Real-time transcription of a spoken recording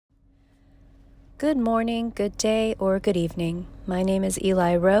Good morning, good day, or good evening. My name is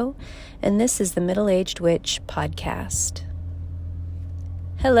Eli Rowe, and this is the Middle-Aged Witch Podcast.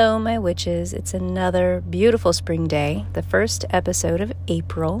 Hello, my witches. It's another beautiful spring day, the first episode of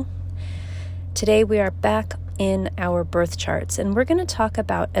April. Today we are back in our birth charts, and we're going to talk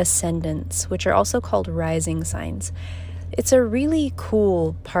about ascendants, which are also called rising signs. It's a really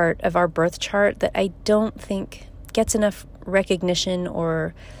cool part of our birth chart that I don't think gets enough recognition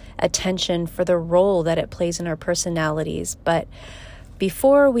or attention for the role that it plays in our personalities. But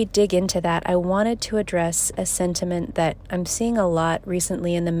before we dig into that, I wanted to address a sentiment that I'm seeing a lot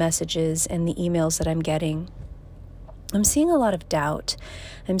recently in the messages and the emails that I'm getting. I'm seeing a lot of doubt.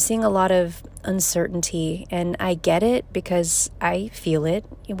 I'm seeing a lot of uncertainty, and I get it because I feel it.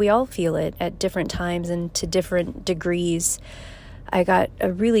 We all feel it at different times and to different degrees. I got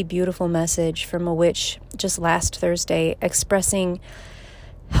a really beautiful message from a witch just last Thursday expressing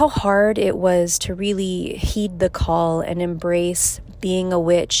how hard it was to really heed the call and embrace being a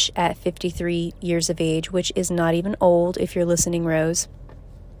witch at 53 years of age, which is not even old if you're listening, Rose.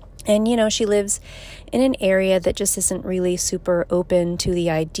 And, she lives in an area that just isn't really super open to the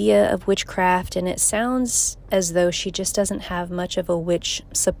idea of witchcraft, and it sounds as though she just doesn't have much of a witch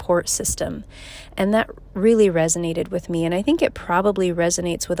support system. And that really resonated with me, and I think it probably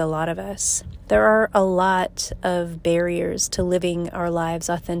resonates with a lot of us. There are a lot of barriers to living our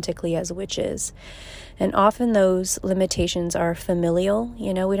lives authentically as witches, and often those limitations are familial.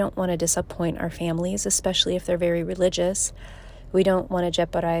 We don't want to disappoint our families, especially if they're very religious. We don't want to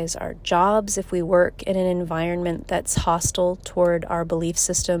jeopardize our jobs if we work in an environment that's hostile toward our belief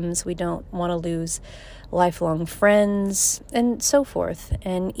systems. We don't want to lose lifelong friends and so forth.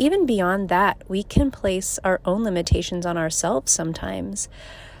 And even beyond that, we can place our own limitations on ourselves sometimes.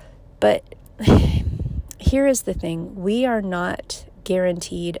 But here is the thing. We are not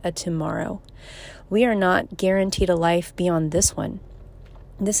guaranteed a tomorrow. We are not guaranteed a life beyond this one.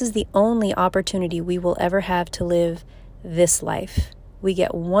 This is the only opportunity we will ever have to live this life. We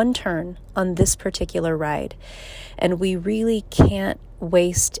get one turn on this particular ride, and we really can't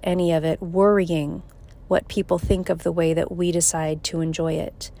waste any of it worrying what people think of the way that we decide to enjoy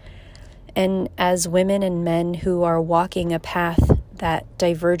it. And as women and men who are walking a path that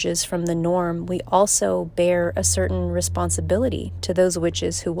diverges from the norm, we also bear a certain responsibility to those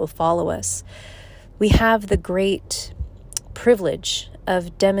witches who will follow us. We have the great privilege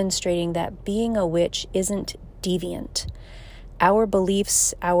of demonstrating that being a witch isn't deviant. Our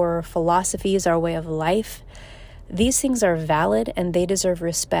beliefs, our philosophies, our way of life, these things are valid and they deserve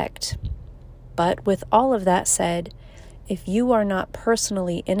respect. But with all of that said, if you are not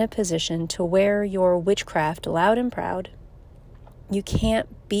personally in a position to wear your witchcraft loud and proud, you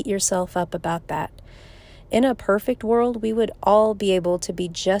can't beat yourself up about that. In a perfect world, we would all be able to be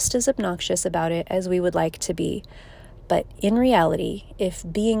just as obnoxious about it as we would like to be. But in reality, if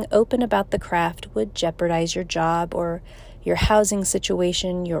being open about the craft would jeopardize your job or your housing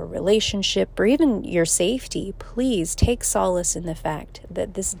situation, your relationship, or even your safety, please take solace in the fact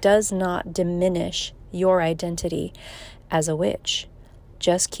that this does not diminish your identity as a witch.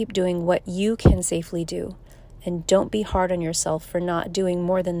 Just keep doing what you can safely do, and don't be hard on yourself for not doing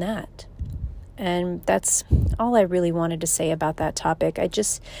more than that. And that's all I really wanted to say about that topic. I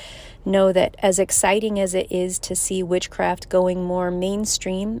just know that as exciting as it is to see witchcraft going more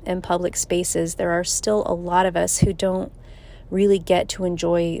mainstream in public spaces, there are still a lot of us who don't really get to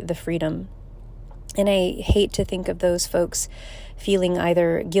enjoy the freedom. And I hate to think of those folks feeling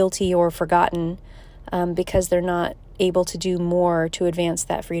either guilty or forgotten because they're not able to do more to advance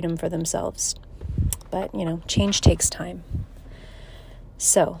that freedom for themselves. But, change takes time.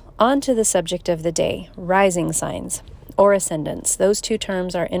 So, on to the subject of the day, rising signs or ascendants. Those two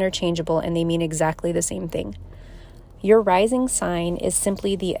terms are interchangeable and they mean exactly the same thing. Your rising sign is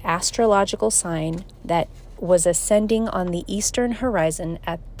simply the astrological sign that was ascending on the eastern horizon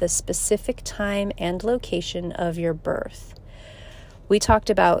at the specific time and location of your birth. We talked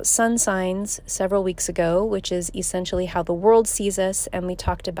about sun signs several weeks ago, which is essentially how the world sees us, and we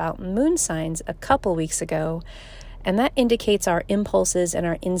talked about moon signs a couple weeks ago, and that indicates our impulses and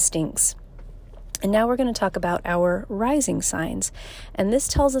our instincts. And now we're going to talk about our rising signs. And this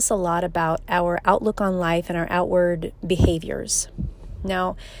tells us a lot about our outlook on life and our outward behaviors.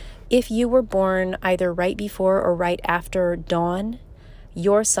 Now, if you were born either right before or right after dawn,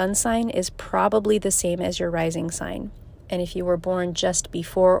 your sun sign is probably the same as your rising sign. And if you were born just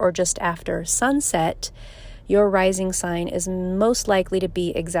before or just after sunset, your rising sign is most likely to be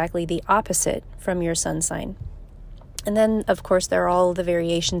exactly the opposite from your sun sign. And then, of course, there are all the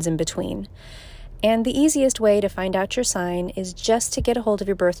variations in between. And the easiest way to find out your sign is just to get a hold of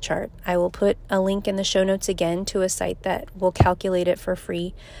your birth chart. I will put a link in the show notes again to a site that will calculate it for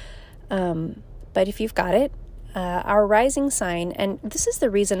free. But if you've got it, our rising sign, and this is the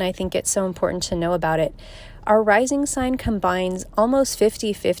reason I think it's so important to know about it, our rising sign combines almost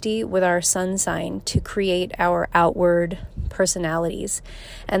 50-50 with our sun sign to create our outward personalities.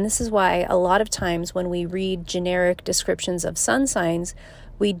 And this is why a lot of times when we read generic descriptions of sun signs,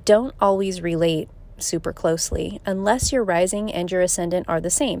 we don't always relate super closely unless your rising and your ascendant are the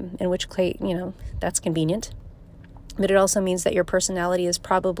same, in which case, that's convenient. But it also means that your personality is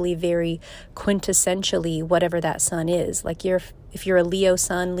probably very quintessentially whatever that sun is. Like if you're a Leo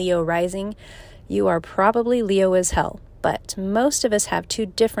sun, Leo rising, you are probably Leo as hell. But most of us have two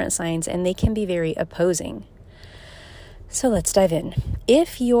different signs and they can be very opposing. So let's dive in.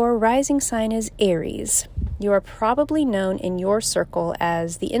 If your rising sign is Aries, you are probably known in your circle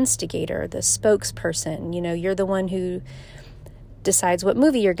as the instigator, the spokesperson. You're the one who decides what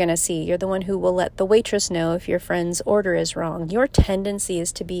movie you're going to see. You're the one who will let the waitress know if your friend's order is wrong. Your tendency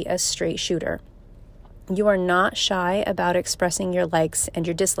is to be a straight shooter. You are not shy about expressing your likes and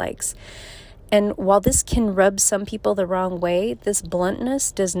your dislikes. And while this can rub some people the wrong way, this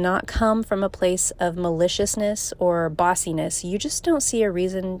bluntness does not come from a place of maliciousness or bossiness. You just don't see a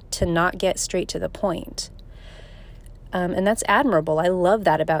reason to not get straight to the point. And that's admirable. I love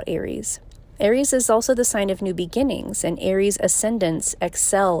that about Aries. Aries is also the sign of new beginnings, and Aries ascendants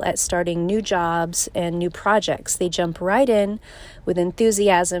excel at starting new jobs and new projects. They jump right in with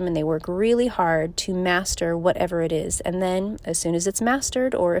enthusiasm and they work really hard to master whatever it is. And then as soon as it's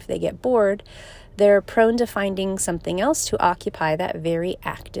mastered, or if they get bored, they're prone to finding something else to occupy that very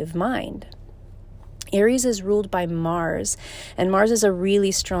active mind. Aries is ruled by Mars, and Mars is a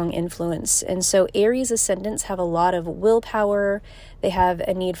really strong influence. And so Aries ascendants have a lot of willpower, they have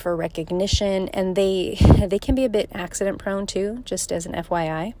a need for recognition, and they can be a bit accident prone too, just as an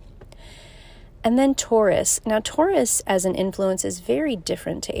FYI. And then Taurus. Now Taurus as an influence is very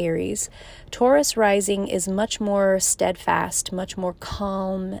different to Aries. Taurus rising is much more steadfast, much more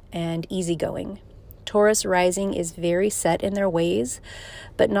calm and easygoing. Taurus rising is very set in their ways,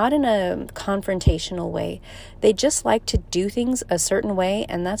 but not in a confrontational way. They just like to do things a certain way,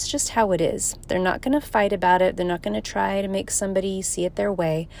 and that's just how it is. They're not going to fight about it. They're not going to try to make somebody see it their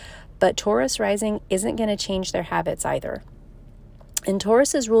way, but Taurus rising isn't going to change their habits either. And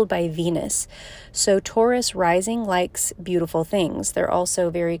Taurus is ruled by Venus, so Taurus rising likes beautiful things. They're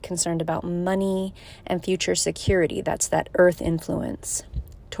also very concerned about money and future security. That's that earth influence.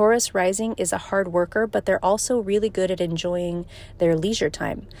 Taurus rising is a hard worker, but they're also really good at enjoying their leisure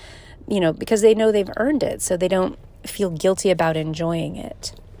time, because they know they've earned it, so they don't feel guilty about enjoying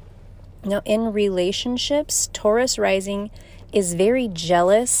it. Now, in relationships, Taurus rising is very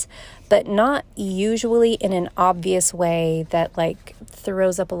jealous, but not usually in an obvious way that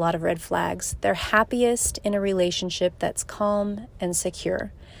throws up a lot of red flags. They're happiest in a relationship that's calm and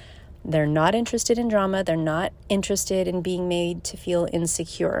secure. They're not interested in drama. They're not interested in being made to feel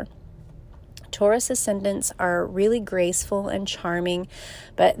insecure. Taurus ascendants are really graceful and charming,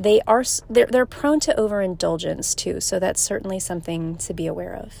 but they're prone to overindulgence too, so that's certainly something to be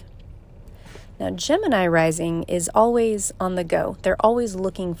aware of. Now, Gemini rising is always on the go. They're always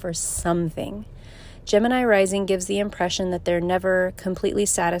looking for something. Gemini rising gives the impression that they're never completely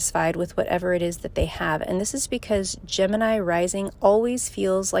satisfied with whatever it is that they have. And this is because Gemini rising always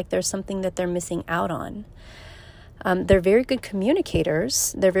feels like there's something that they're missing out on. They're very good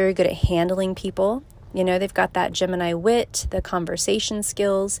communicators. They're very good at handling people. They've got that Gemini wit, the conversation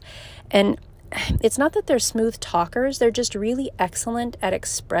skills. And it's not that they're smooth talkers. They're just really excellent at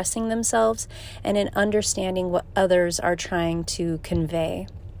expressing themselves and in understanding what others are trying to convey.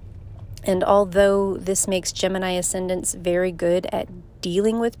 And although this makes Gemini ascendants very good at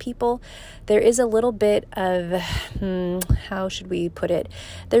dealing with people, there is a little bit of, how should we put it?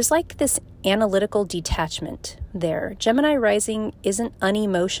 There's this analytical detachment there. Gemini rising isn't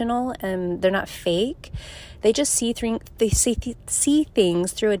unemotional and they're not fake. They just see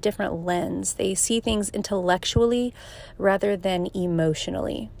things through a different lens. They see things intellectually rather than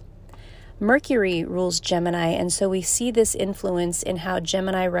emotionally. Mercury rules Gemini, and so we see this influence in how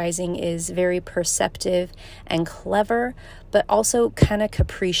Gemini rising is very perceptive and clever, but also kind of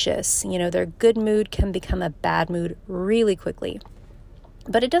capricious. Their good mood can become a bad mood really quickly.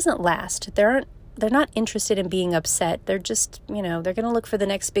 But it doesn't last. They're not interested in being upset. They're just, they're going to look for the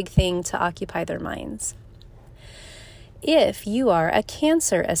next big thing to occupy their minds. If you are a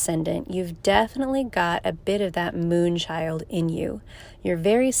Cancer ascendant, you've definitely got a bit of that moon child in you. You're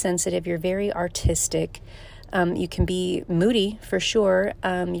very sensitive. You're very artistic. You can be moody for sure.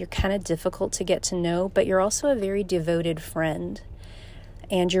 You're kind of difficult to get to know, but you're also a very devoted friend.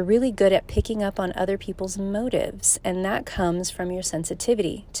 And you're really good at picking up on other people's motives. And that comes from your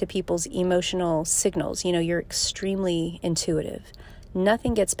sensitivity to people's emotional signals. You're extremely intuitive.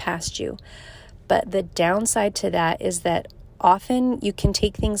 Nothing gets past you. But the downside to that is that often you can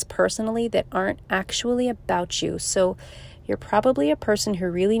take things personally that aren't actually about you. So you're probably a person who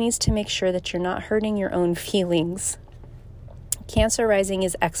really needs to make sure that you're not hurting your own feelings. Cancer rising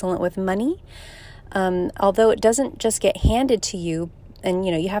is excellent with money, although it doesn't just get handed to you. And,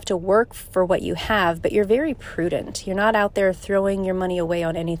 you have to work for what you have, but you're very prudent. You're not out there throwing your money away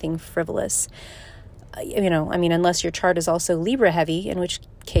on anything frivolous. Unless your chart is also Libra heavy, in which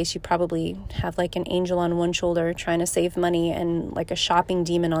case you probably have like an angel on one shoulder trying to save money and like a shopping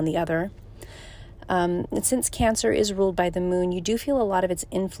demon on the other. And since Cancer is ruled by the moon, you do feel a lot of its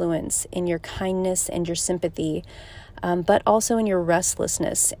influence in your kindness and your sympathy, but also in your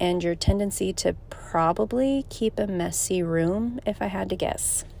restlessness and your tendency to probably keep a messy room, if I had to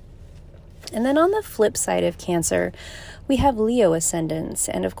guess. And then on the flip side of Cancer, we have Leo ascendants,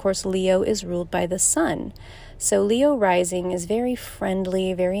 and of course Leo is ruled by the sun. So Leo rising is very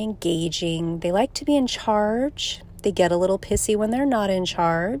friendly, very engaging. They like to be in charge. They get a little pissy when they're not in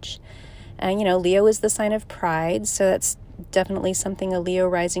charge. And Leo is the sign of pride, so that's definitely something a Leo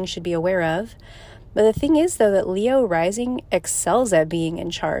rising should be aware of. But the thing is, though, that Leo rising excels at being in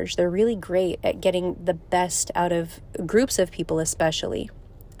charge. They're really great at getting the best out of groups of people, especially.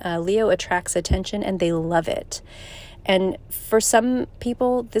 Leo attracts attention and they love it. And for some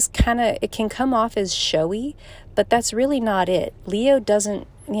people, it can come off as showy, but that's really not it. Leo doesn't,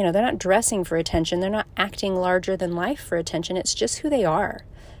 they're not dressing for attention. They're not acting larger than life for attention. It's just who they are.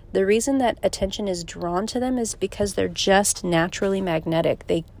 The reason that attention is drawn to them is because they're just naturally magnetic.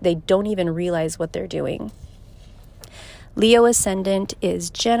 They don't even realize what they're doing. Leo ascendant is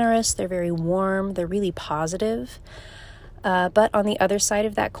generous. They're very warm. They're really positive. But on the other side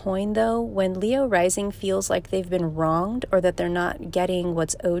of that coin, though, when Leo rising feels like they've been wronged or that they're not getting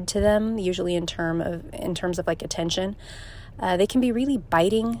what's owed to them, usually in terms of like attention, they can be really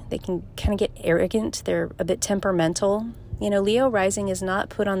biting. They can kind of get arrogant. They're a bit temperamental. Leo rising is not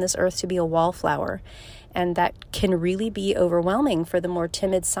put on this earth to be a wallflower, and that can really be overwhelming for the more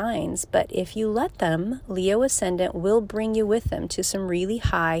timid signs. But if you let them, Leo ascendant will bring you with them to some really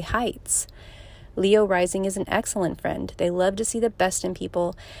high heights. Leo rising is an excellent friend. They love to see the best in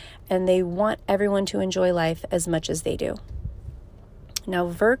people, and they want everyone to enjoy life as much as they do. Now,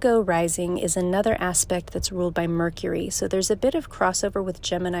 Virgo rising is another aspect that's ruled by Mercury, so there's a bit of crossover with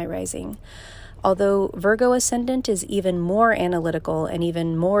Gemini rising. Although Virgo ascendant is even more analytical and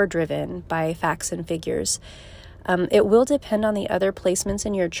even more driven by facts and figures. It will depend on the other placements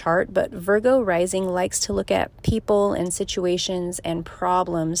in your chart, but Virgo rising likes to look at people and situations and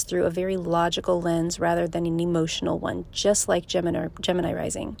problems through a very logical lens rather than an emotional one, just like Gemini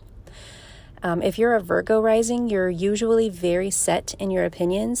rising. If you're a Virgo rising, you're usually very set in your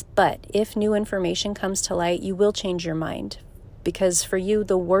opinions, but if new information comes to light, you will change your mind. Because for you,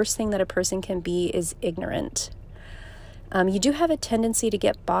 the worst thing that a person can be is ignorant. You do have a tendency to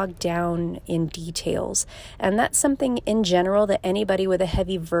get bogged down in details, and that's something in general that anybody with a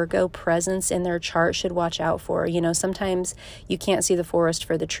heavy Virgo presence in their chart should watch out for. Sometimes you can't see the forest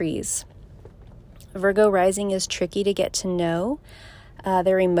for the trees. Virgo rising is tricky to get to know.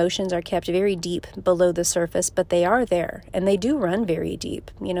 Their emotions are kept very deep below the surface, but they are there, and they do run very deep.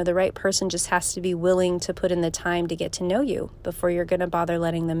 The right person just has to be willing to put in the time to get to know you before you're going to bother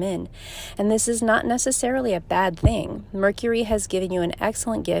letting them in. And this is not necessarily a bad thing. Mercury has given you an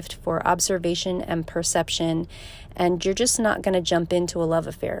excellent gift for observation and perception, and you're just not going to jump into a love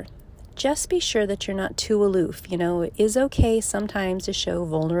affair. Just be sure that you're not too aloof. It is okay sometimes to show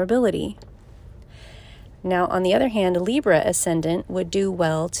vulnerability. Now, on the other hand, Libra ascendant would do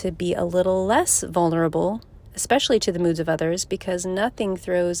well to be a little less vulnerable, especially to the moods of others, because nothing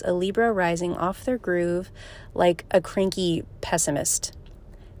throws a Libra rising off their groove like a cranky pessimist.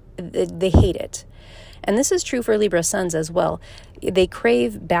 They hate it. And this is true for Libra suns as well. They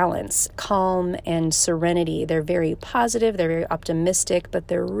crave balance, calm, and serenity. They're very positive, they're very optimistic, but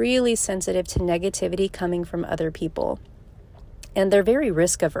they're really sensitive to negativity coming from other people. And they're very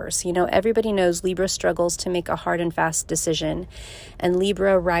risk averse. Everybody knows Libra struggles to make a hard and fast decision. And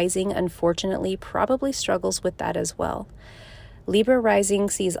Libra rising, unfortunately, probably struggles with that as well. Libra rising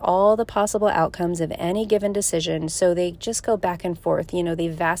sees all the possible outcomes of any given decision, so they just go back and forth. They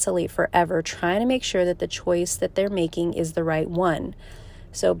vacillate forever, trying to make sure that the choice that they're making is the right one.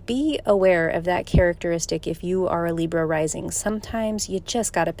 So be aware of that characteristic if you are a Libra rising. Sometimes you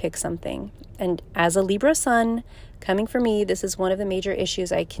just got to pick something. And as a Libra sun, coming from me, this is one of the major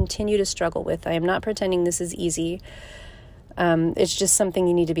issues I continue to struggle with. I am not pretending this is easy. It's just something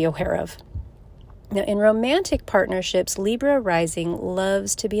you need to be aware of. Now, in romantic partnerships, Libra rising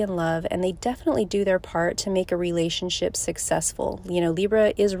loves to be in love, and they definitely do their part to make a relationship successful.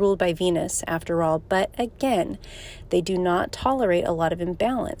 Libra is ruled by Venus, after all, but again, they do not tolerate a lot of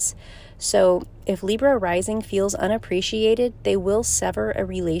imbalance. So if Libra rising feels unappreciated, they will sever a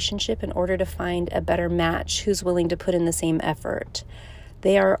relationship in order to find a better match who's willing to put in the same effort.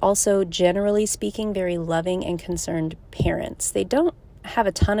 They are also, generally speaking, very loving and concerned parents. They don't have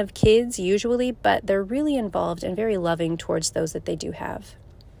a ton of kids usually, but they're really involved and very loving towards those that they do have.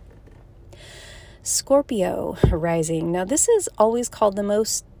 Scorpio rising. Now, this is always called the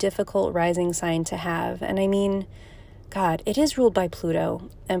most difficult rising sign to have. And I mean, God, it is ruled by Pluto,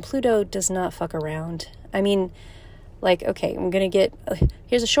 and Pluto does not fuck around. I mean, okay,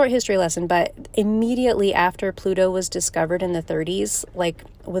 here's a short history lesson, but immediately after Pluto was discovered in the 30s,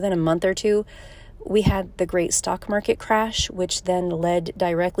 within a month or two, we had the great stock market crash, which then led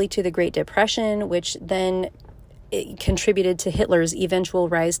directly to the Great Depression, which then it contributed to Hitler's eventual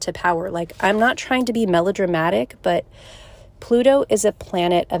rise to power. I'm not trying to be melodramatic, but Pluto is a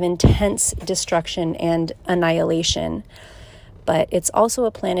planet of intense destruction and annihilation. But it's also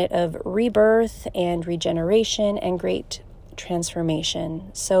a planet of rebirth and regeneration and great transformation.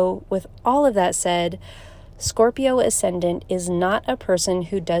 So with all of that said, Scorpio ascendant is not a person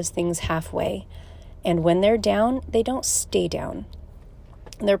who does things halfway. And when they're down, they don't stay down.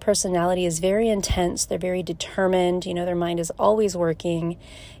 Their personality is very intense. They're very determined. Their mind is always working.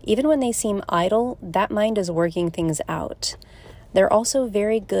 Even when they seem idle, that mind is working things out. They're also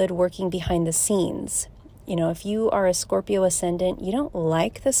very good working behind the scenes. If you are a Scorpio ascendant, you don't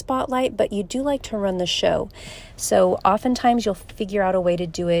like the spotlight, but you do like to run the show. So oftentimes you'll figure out a way to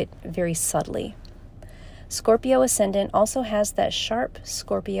do it very subtly. Scorpio ascendant also has that sharp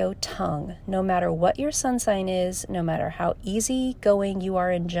Scorpio tongue. No matter what your sun sign is, no matter how easygoing you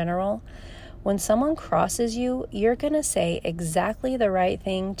are in general, when someone crosses you, you're going to say exactly the right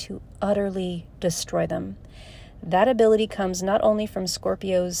thing to utterly destroy them. That ability comes not only from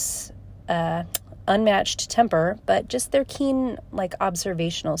Scorpio's unmatched temper, but just their keen,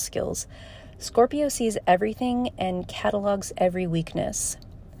 observational skills. Scorpio sees everything and catalogs every weakness.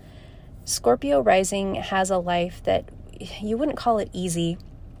 Scorpio rising has a life that you wouldn't call it easy.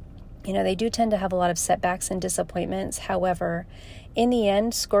 They do tend to have a lot of setbacks and disappointments. However, in the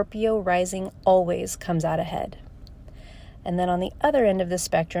end, Scorpio rising always comes out ahead. And then on the other end of the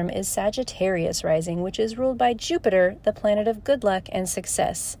spectrum is Sagittarius rising, which is ruled by Jupiter, the planet of good luck and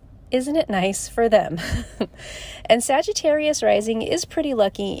success. Isn't it nice for them? And Sagittarius rising is pretty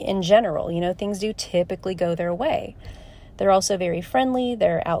lucky in general. Things do typically go their way. They're also very friendly,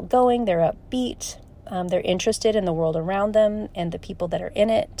 they're outgoing, they're upbeat, they're interested in the world around them and the people that are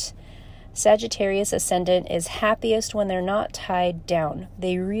in it. Sagittarius ascendant is happiest when they're not tied down.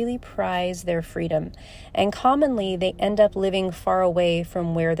 They really prize their freedom, and commonly they end up living far away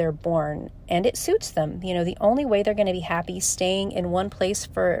from where they're born, and it suits them. The only way they're going to be happy staying in one place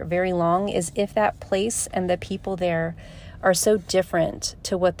for very long is if that place and the people there are so different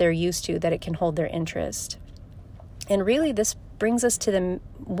to what they're used to that it can hold their interest. And really, this brings us to the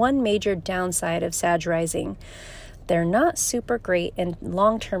one major downside of Sag rising. They're not super great in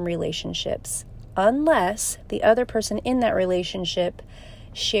long-term relationships unless the other person in that relationship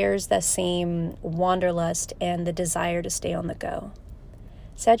shares the same wanderlust and the desire to stay on the go.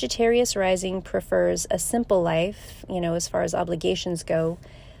 Sagittarius rising prefers a simple life, as far as obligations go.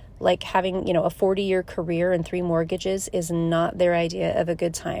 Having, a 40-year career and 3 mortgages is not their idea of a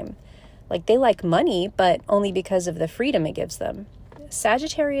good time. They like money, but only because of the freedom it gives them.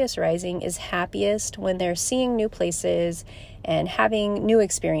 Sagittarius rising is happiest when they're seeing new places and having new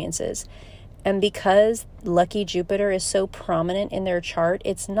experiences. And because lucky Jupiter is so prominent in their chart,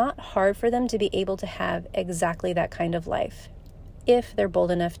 it's not hard for them to be able to have exactly that kind of life, if they're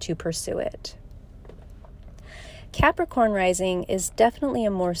bold enough to pursue it. Capricorn rising is definitely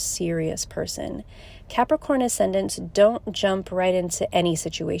a more serious person. Capricorn ascendants don't jump right into any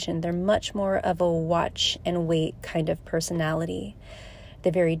situation. They're much more of a watch and wait kind of personality.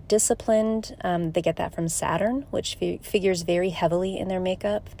 They're very disciplined. They get that from Saturn, which figures very heavily in their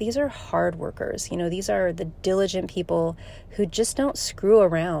makeup. These are hard workers. These are the diligent people who just don't screw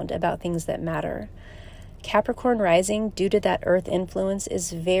around about things that matter. Capricorn rising, due to that earth influence,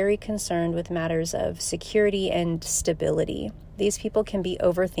 is very concerned with matters of security and stability. These people can be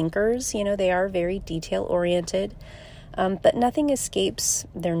overthinkers. They are very detail-oriented. but nothing escapes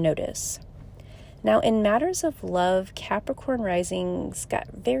their notice. Now, in matters of love, Capricorn rising's got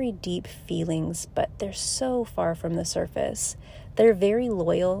very deep feelings, but they're so far from the surface. They're very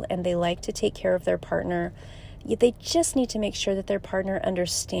loyal and they like to take care of their partner. They just need to make sure that their partner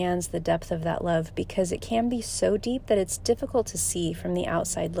understands the depth of that love, because it can be so deep that it's difficult to see from the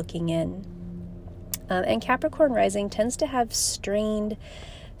outside looking in. And Capricorn rising tends to have strained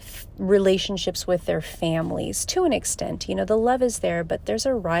relationships with their families to an extent. The love is there, but there's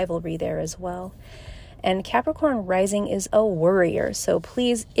a rivalry there as well. And Capricorn rising is a worrier. So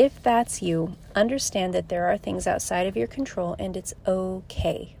please, if that's you, understand that there are things outside of your control and it's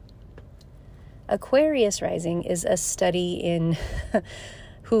okay. Aquarius rising is a study in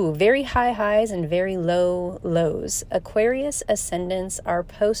very high highs and very low lows. Aquarius ascendants are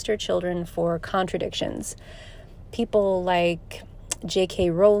poster children for contradictions. People like J.K.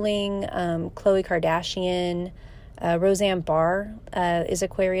 Rowling, Khloe Kardashian, Roseanne Barr is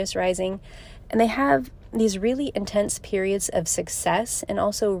Aquarius rising. And they have these really intense periods of success and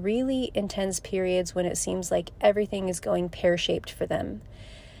also really intense periods when it seems like everything is going pear-shaped for them.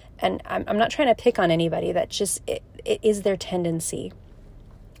 And I'm not trying to pick on anybody. That just it is their tendency.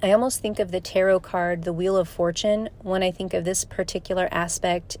 I almost think of the tarot card, the Wheel of Fortune, when I think of this particular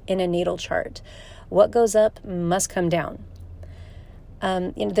aspect in a natal chart. What goes up must come down.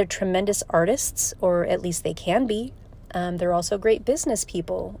 They're tremendous artists, or at least they can be. They're also great business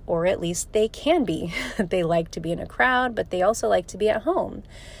people, or at least they can be. They like to be in a crowd, but they also like to be at home.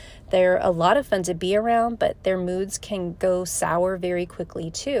 They're a lot of fun to be around, but their moods can go sour very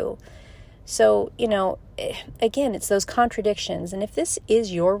quickly too. So, again, it's those contradictions. And if this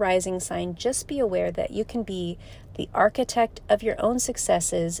is your rising sign, just be aware that you can be the architect of your own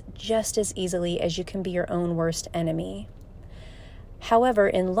successes just as easily as you can be your own worst enemy. However,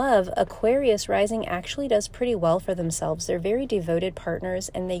 in love, Aquarius rising actually does pretty well for themselves. They're very devoted partners,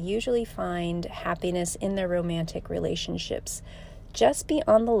 and they usually find happiness in their romantic relationships. Just be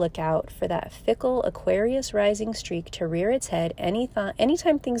on the lookout for that fickle Aquarius rising streak to rear its head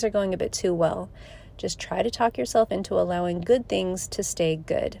anytime things are going a bit too well. Just try to talk yourself into allowing good things to stay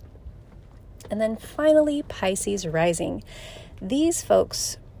good. And then finally, Pisces rising. These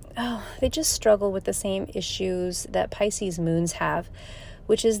folks, they just struggle with the same issues that Pisces moons have,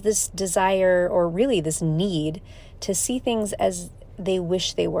 which is this desire, or really this need, to see things as they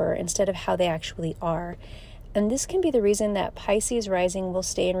wish they were instead of how they actually are. And this can be the reason that Pisces rising will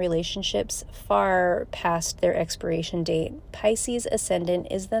stay in relationships far past their expiration date. Pisces ascendant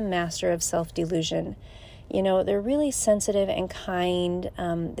is the master of self-delusion. They're really sensitive and kind.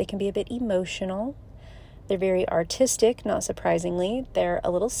 They can be a bit emotional. They're very artistic, not surprisingly. They're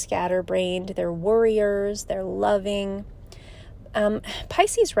a little scatterbrained. They're worriers. They're loving.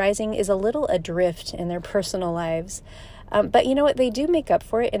 Pisces rising is a little adrift in their personal lives. But you know what? They do make up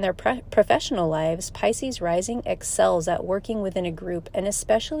for it in their professional lives. Pisces rising excels at working within a group, and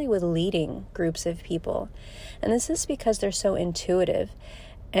especially with leading groups of people. And this is because they're so intuitive.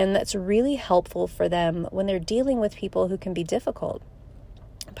 And that's really helpful for them when they're dealing with people who can be difficult.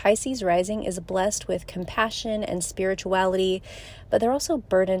 Pisces rising is blessed with compassion and spirituality, but they're also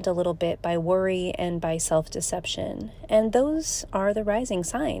burdened a little bit by worry and by self-deception. And those are the rising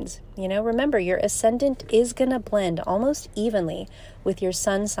signs. Remember, your ascendant is going to blend almost evenly with your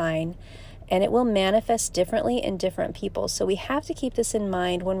sun sign, and it will manifest differently in different people. So we have to keep this in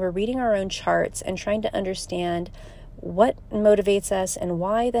mind when we're reading our own charts and trying to understand what motivates us and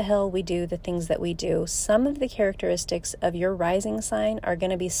why the hell we do the things that we do. Some of the characteristics of your rising sign are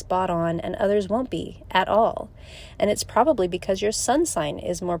going to be spot on, and others won't be at all. And it's probably because your sun sign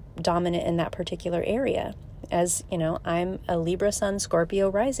is more dominant in that particular area. As I'm a Libra sun, Scorpio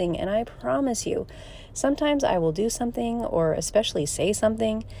rising, and I promise you, sometimes I will do something, or especially say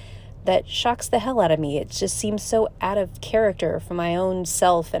something, that shocks the hell out of me. It just seems so out of character for my own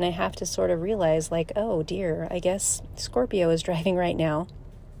self, and I have to sort of realize, oh dear, I guess Scorpio is driving right now.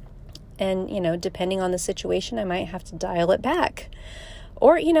 And, depending on the situation, I might have to dial it back.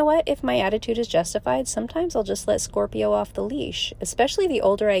 Or, if my attitude is justified, sometimes I'll just let Scorpio off the leash. Especially the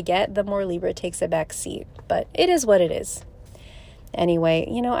older I get, the more Libra takes a back seat. But it is what it is. Anyway,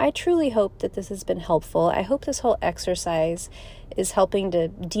 I truly hope that this has been helpful. I hope this whole exercise is helping to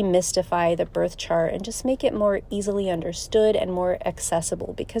demystify the birth chart and just make it more easily understood and more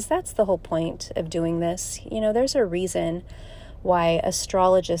accessible, because that's the whole point of doing this. There's a reason why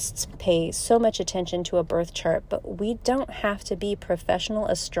astrologists pay so much attention to a birth chart, but we don't have to be professional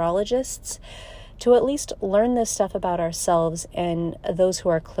astrologists to at least learn this stuff about ourselves and those who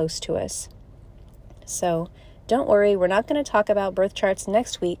are close to us. So don't worry, we're not going to talk about birth charts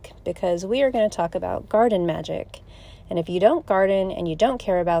next week, because we are going to talk about garden magic. And if you don't garden and you don't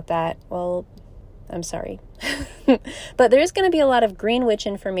care about that, well, I'm sorry. But there's going to be a lot of Green Witch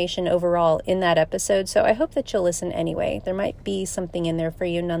information overall in that episode, so I hope that you'll listen anyway. There might be something in there for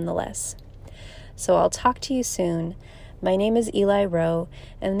you nonetheless. So I'll talk to you soon. My name is Eli Rowe,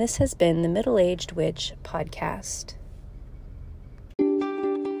 and this has been the Middle-Aged Witch Podcast.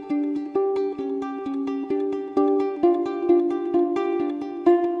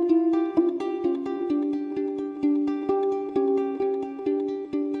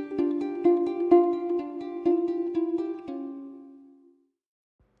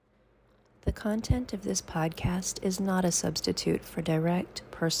 The content of this podcast is not a substitute for direct,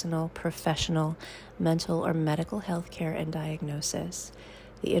 personal, professional, mental, or medical health care and diagnosis.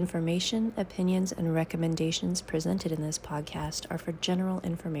 The information, opinions, and recommendations presented in this podcast are for general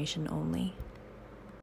information only.